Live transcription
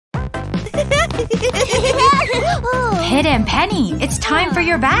Pit and Penny, it's time for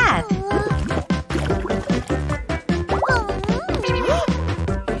your bath.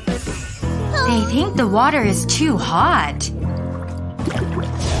 They think the water is too hot.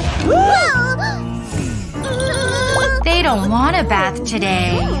 They don't want a bath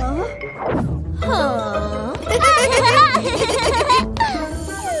today.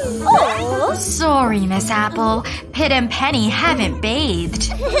 Sorry, Miss Apple. Pit and Penny haven't bathed.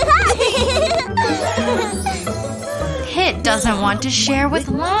 Pit doesn't want to share with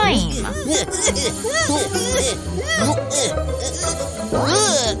Lime.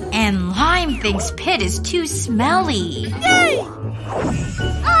 And Lime thinks Pit is too smelly.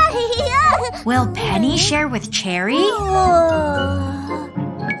 Will Penny share with Cherry?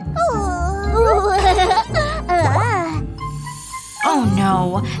 Oh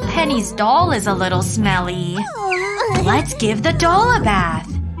no, Penny's doll is a little smelly. Let's give the doll a bath.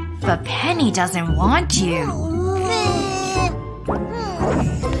 But Penny doesn't want to.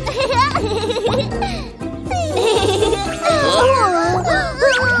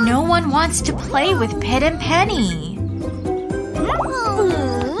 No one wants to play with Pit and Penny.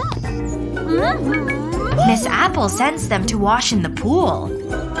 Miss Apple sends them to wash in the pool.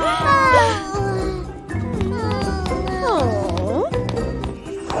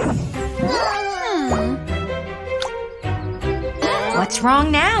 What's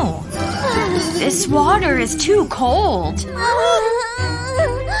wrong now? This water is too cold.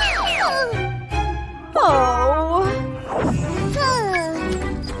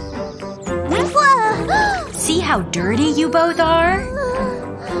 See how dirty you both are?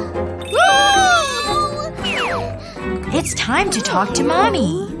 It's time to talk to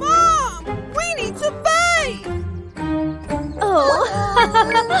Mommy. Mom! We need to bathe!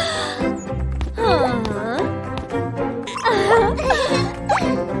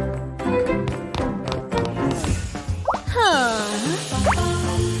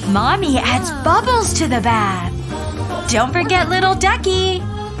 Mommy adds bubbles to the bath. Don't forget little Ducky.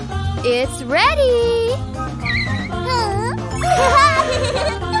 It's ready!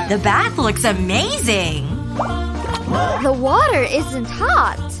 The bath looks amazing. The water isn't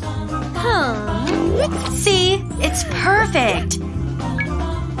hot. See? It's perfect.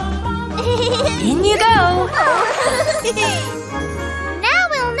 In you go. Now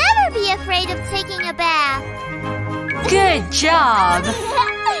we'll never be afraid of taking a bath. Good job.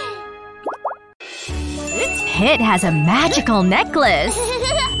 Pit has a magical necklace.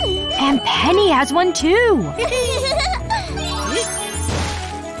 And Penny has one too.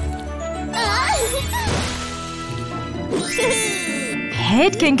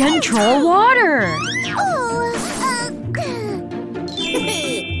 Pit can control water.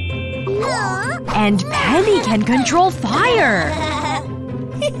 And Penny can control fire.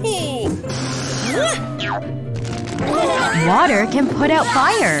 Water can put out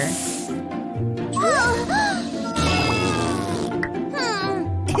fire.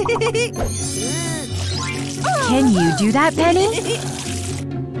 Can you do that, Penny?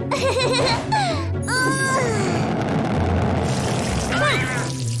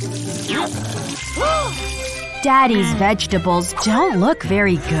 Daddy's vegetables don't look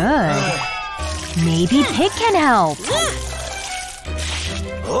very good. Maybe Pit can help.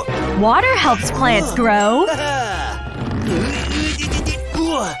 Water helps plants grow.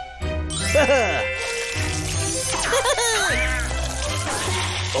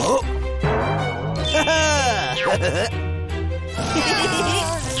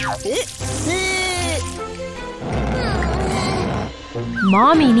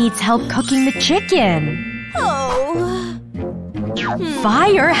 Mommy needs help cooking the chicken.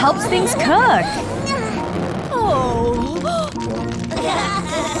 Fire helps things cook.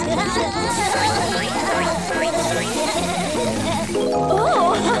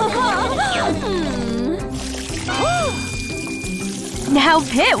 Now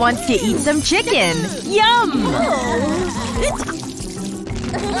Pit wants to eat some chicken. Yum!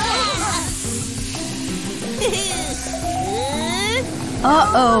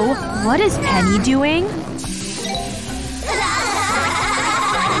 Uh-oh. What is Penny doing?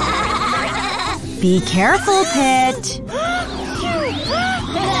 Be careful, Pit.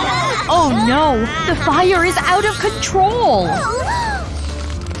 Oh no! The fire is out of control!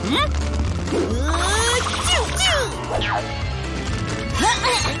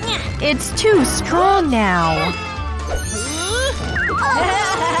 It's too strong now.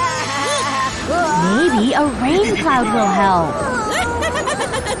 Maybe a rain cloud will help.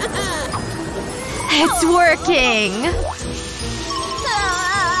 It's working!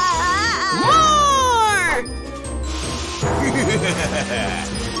 More!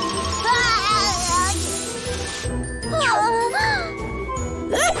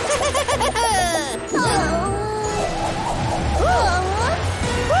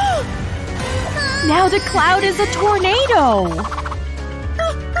 Now the cloud is a tornado!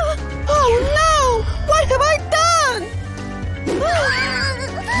 Oh no! What have I done?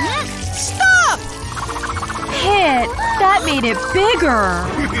 Stop! Pit, that made it bigger!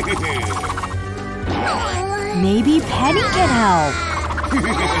 Maybe Penny can help.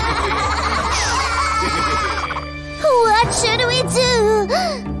 What should we do?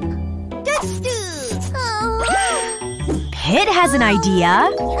 Let's do. Pit has an idea.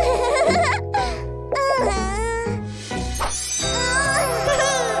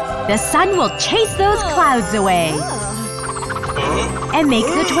 The sun will chase those clouds away and make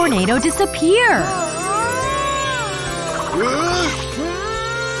the tornado disappear.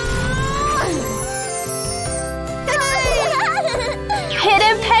 Pit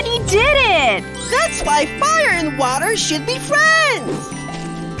and Penny did it! That's why fire and water should be friends.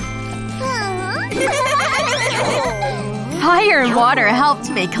 Fire and water helped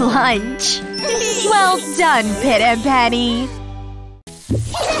make lunch. Well done, Pit and Penny.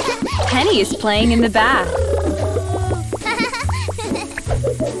 Penny is playing in the bath.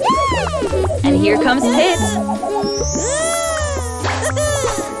 And here comes Pit.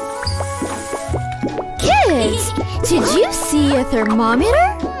 Kids, did you see a thermometer?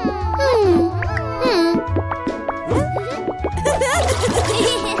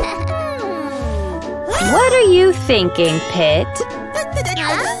 What are you thinking, Pit?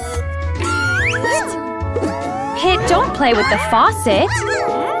 Pit, don't play with the faucet.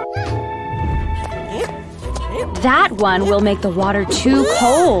 That one will make the water too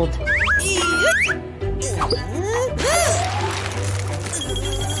cold.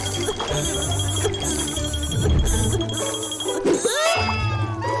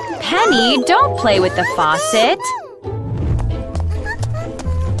 Penny, don't play with the faucet.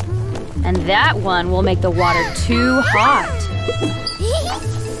 And that one will make the water too hot.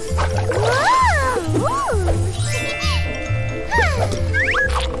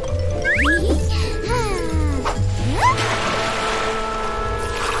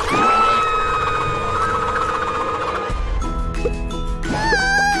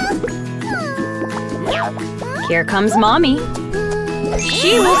 Here comes Mommy.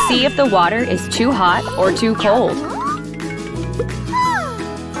 She will see if the water is too hot or too cold.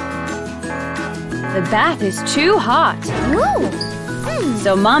 The bath is too hot.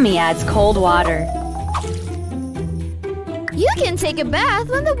 So Mommy adds cold water. You can take a bath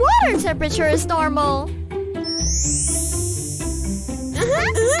when the water temperature is normal.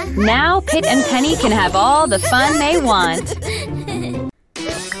 Now Pit and Penny can have all the fun they want.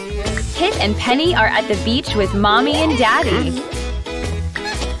 Pit and Penny are at the beach with Mommy and Daddy.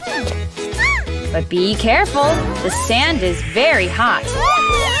 But be careful, the sand is very hot.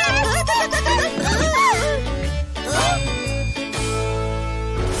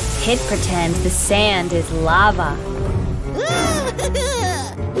 Pit pretends the sand is lava.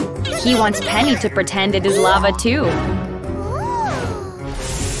 He wants Penny to pretend it is lava too.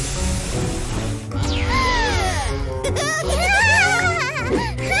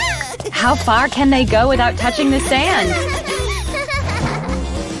 How far can they go without touching the sand?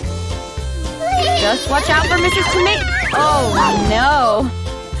 Just watch out for Mrs. Tomato. Oh no!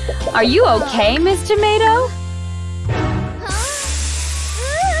 Are you okay, Miss Tomato?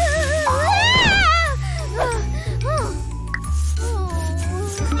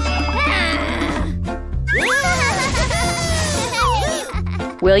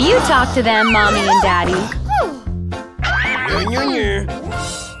 Will you talk to them, Mommy and Daddy?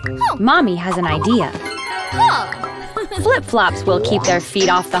 Mommy has an idea. Flip-flops will keep their feet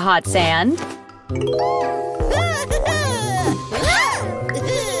off the hot sand.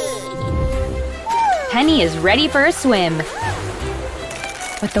 Penny is ready for a swim.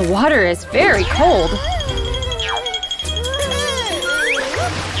 But the water is very cold.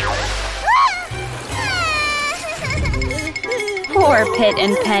 Poor Pit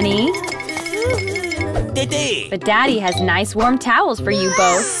and Penny. But Daddy has nice warm towels for you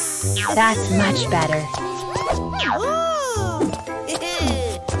both. That's much better.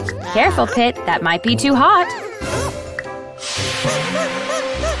 Careful, Pit. That might be too hot.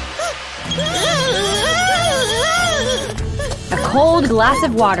 A cold glass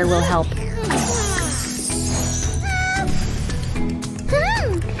of water will help.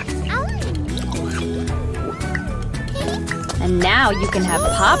 And now you can have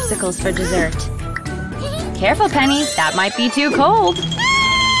popsicles for dessert. Careful, Penny. That might be too cold.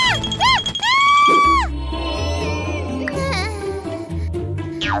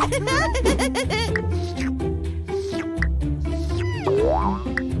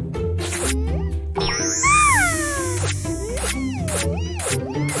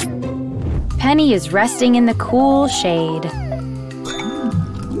 Penny is resting in the cool shade. But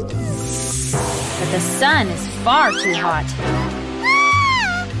the sun is far too hot.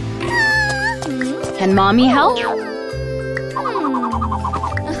 Can Mommy help?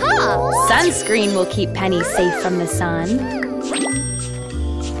 Sunscreen will keep Penny safe from the sun.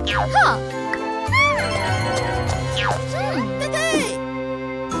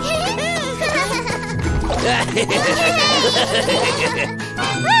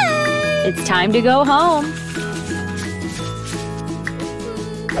 It's time to go home.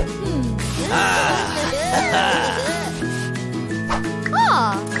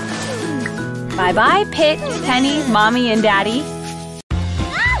 Bye-bye, Pit, Penny, Mommy, and Daddy.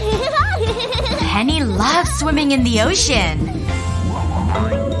 Penny loves swimming in the ocean.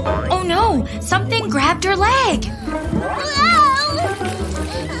 Oh no! Something grabbed her leg!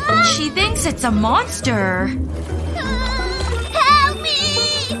 She thinks it's a monster. Help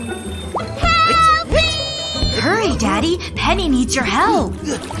me! Help me! Hurry, Daddy! Penny needs your help!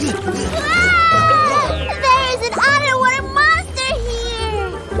 There is an underwater monster here!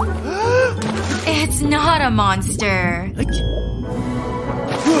 It's not a monster.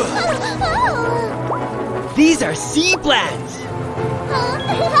 These are sea plants.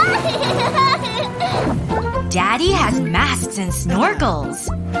 Daddy has masks and snorkels.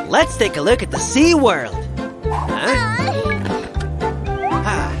 Let's take a look at the Sea World.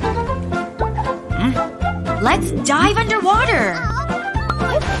 Let's dive underwater.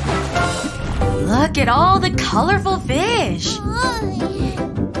 Look at all the colorful fish.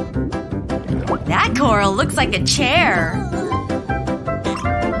 That coral looks like a chair.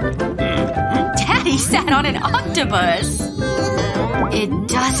 Daddy sat on an octopus. It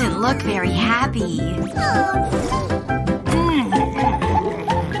doesn't look very happy.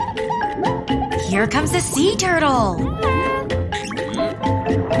 Here comes the sea turtle.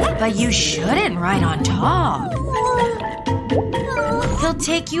 But you shouldn't ride on top. He'll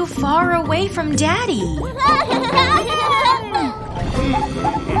take you far away from Daddy.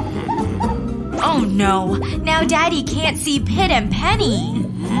 Oh no! Now Daddy can't see Pit and Penny.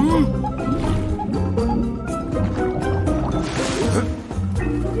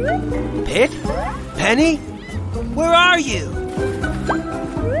 Pit? Penny? Where are you?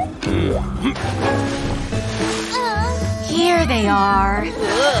 Here they are.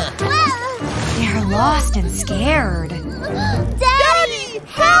 They're lost and scared. Daddy!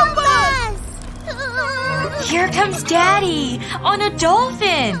 Help us! Here comes Daddy on a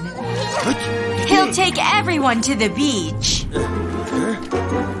dolphin. He'll take everyone to the beach.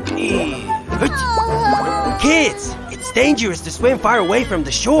 Kids, it's dangerous to swim far away from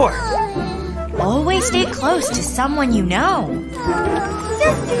the shore. Always stay close to someone you know.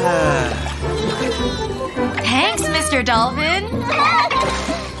 Thanks, Mr. Dolphin.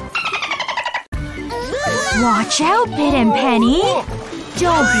 Watch out, Pit and Penny.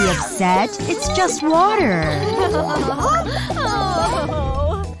 Don't be upset. It's just water.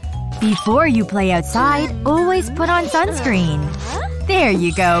 Before you play outside, always put on sunscreen. There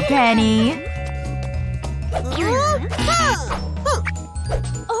you go, Penny.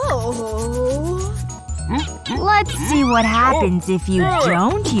 Let's see what happens if you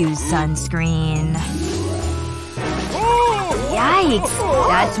don't use sunscreen. Yikes!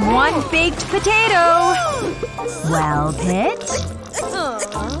 That's one baked potato! Well, Pit?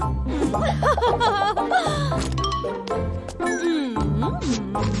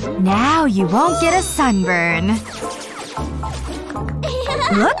 Now you won't get a sunburn.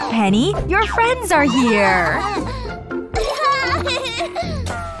 Look, Penny, your friends are here.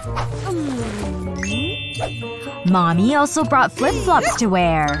 Mommy also brought flip-flops to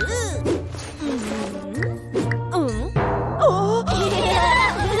wear.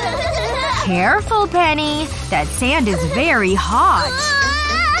 Careful, Penny. That sand is very hot.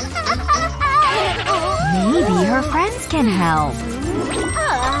 Maybe her friends can help.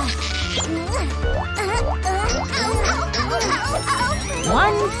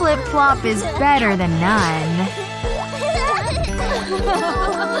 One flip-flop is better than none.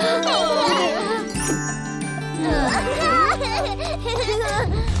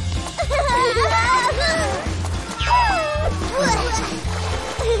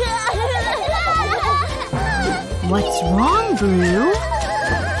 What's wrong, Blue?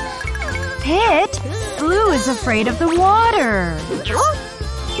 Pit? Blue is afraid of the water.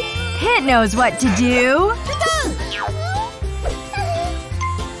 Pit knows what to do.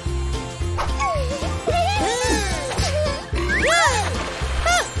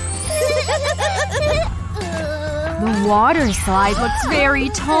 The water slide looks very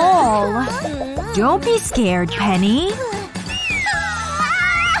tall. Don't be scared, Penny.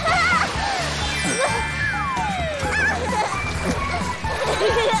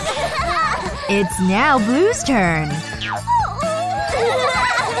 It's now Blue's turn.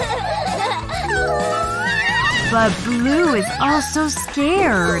 But Blue is also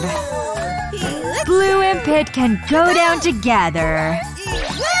scared. Blue and Pit can go down together.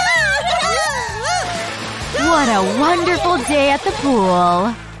 What a wonderful day at the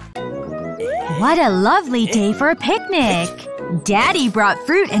pool. What a lovely day for a picnic. Daddy brought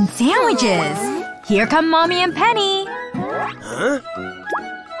fruit and sandwiches. Here come Mommy and Penny.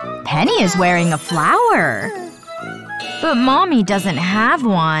 Penny is wearing a flower. But Mommy doesn't have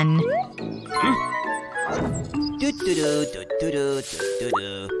one.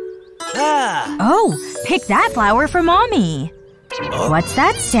 Oh, pick that flower for Mommy. What's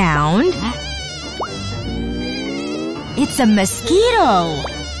that sound? It's a mosquito.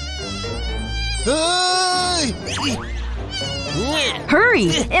 Hurry!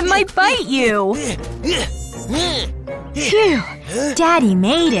 It might bite you! Phew! Daddy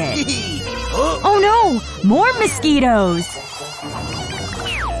made it! Oh no! More mosquitoes!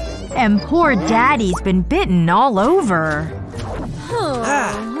 And poor Daddy's been bitten all over.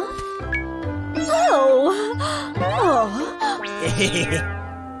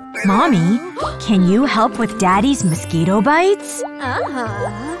 Mommy, can you help with Daddy's mosquito bites?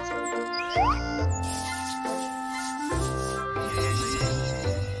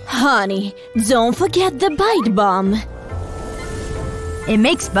 Honey, don't forget the bite bomb. It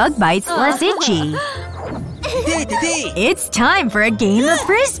makes bug bites less itchy. It's time for a game of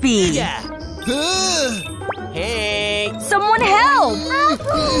frisbee. Hey! Someone help!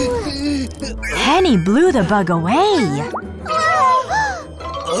 Penny blew the bug away.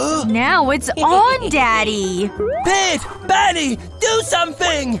 Now it's on Daddy! Pit! Penny! Do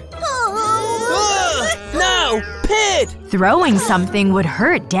something! No! Pit! Throwing something would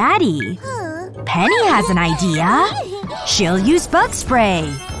hurt Daddy. Penny has an idea. She'll use bug spray.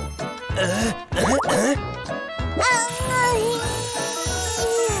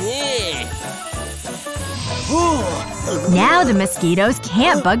 Now the mosquitoes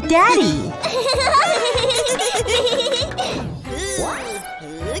can't bug Daddy.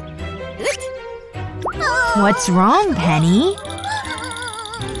 What's wrong, Penny?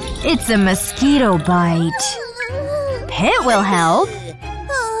 It's a mosquito bite. Pit will help.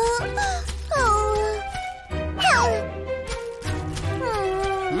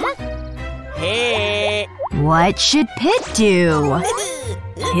 Hey! What should Pit do?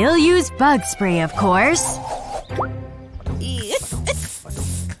 He'll use bug spray, of course.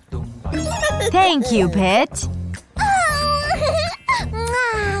 Thank you, Pit.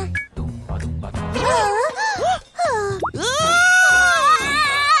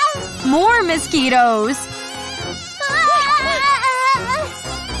 More mosquitoes!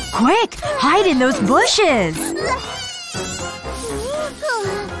 Quick! Hide in those bushes!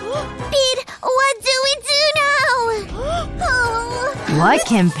 Pete, what do we do now? What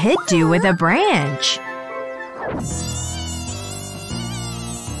can Pit do with a branch?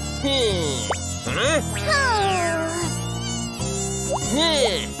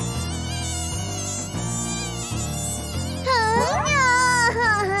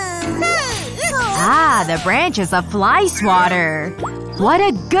 Ah, the branch is a fly swatter. What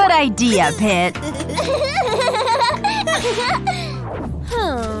a good idea, Pit.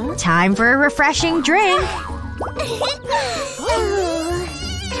 Time for a refreshing drink.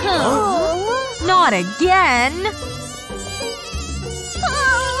 Not again.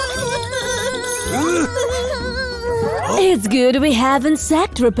 It's good we have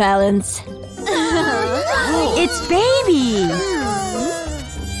insect repellents. It's Baby!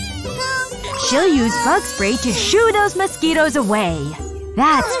 She'll use bug spray to shoo those mosquitoes away.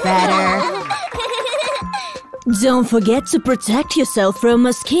 That's better. Don't forget to protect yourself from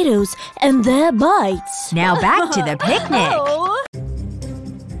mosquitoes and their bites. Now back to the picnic.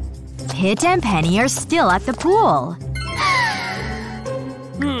 Pit and Penny are still at the pool.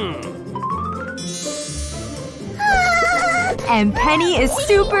 And Penny is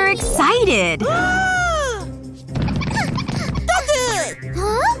super excited.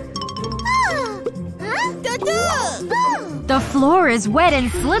 The floor is wet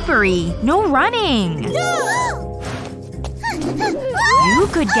and slippery. No running. You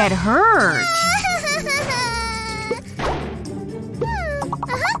could get hurt.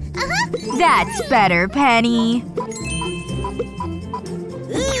 That's better, Penny.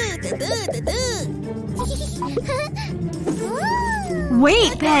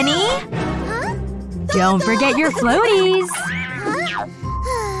 Wait, Penny! Don't forget your floaties.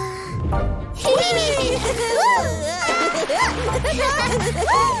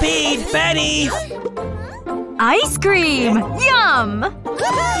 Pete! Penny! Ice cream! Yum!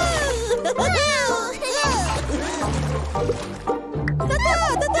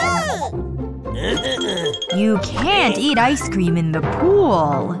 You can't eat ice cream in the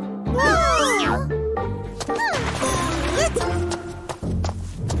pool.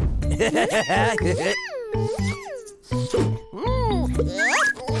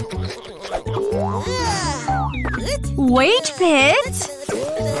 Wait, Pit!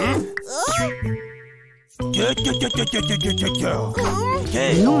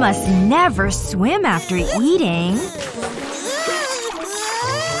 You must never swim after eating.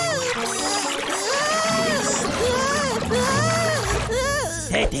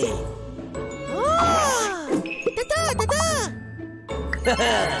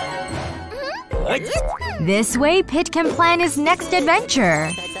 This way, Pit can plan his next adventure.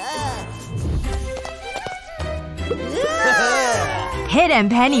 Pit and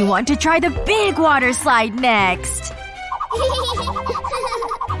Penny want to try the big water slide next.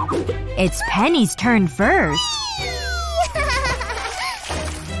 It's Penny's turn first.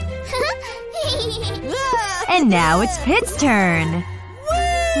 And now it's Pit's turn.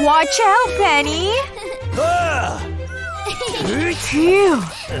 Watch out, Penny! Phew!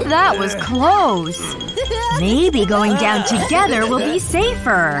 That was close. Maybe going down together will be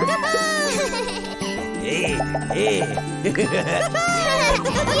safer.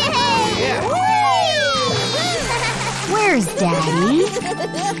 Where's Daddy?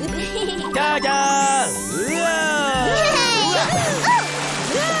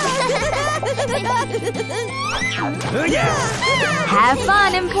 Have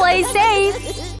fun and play safe!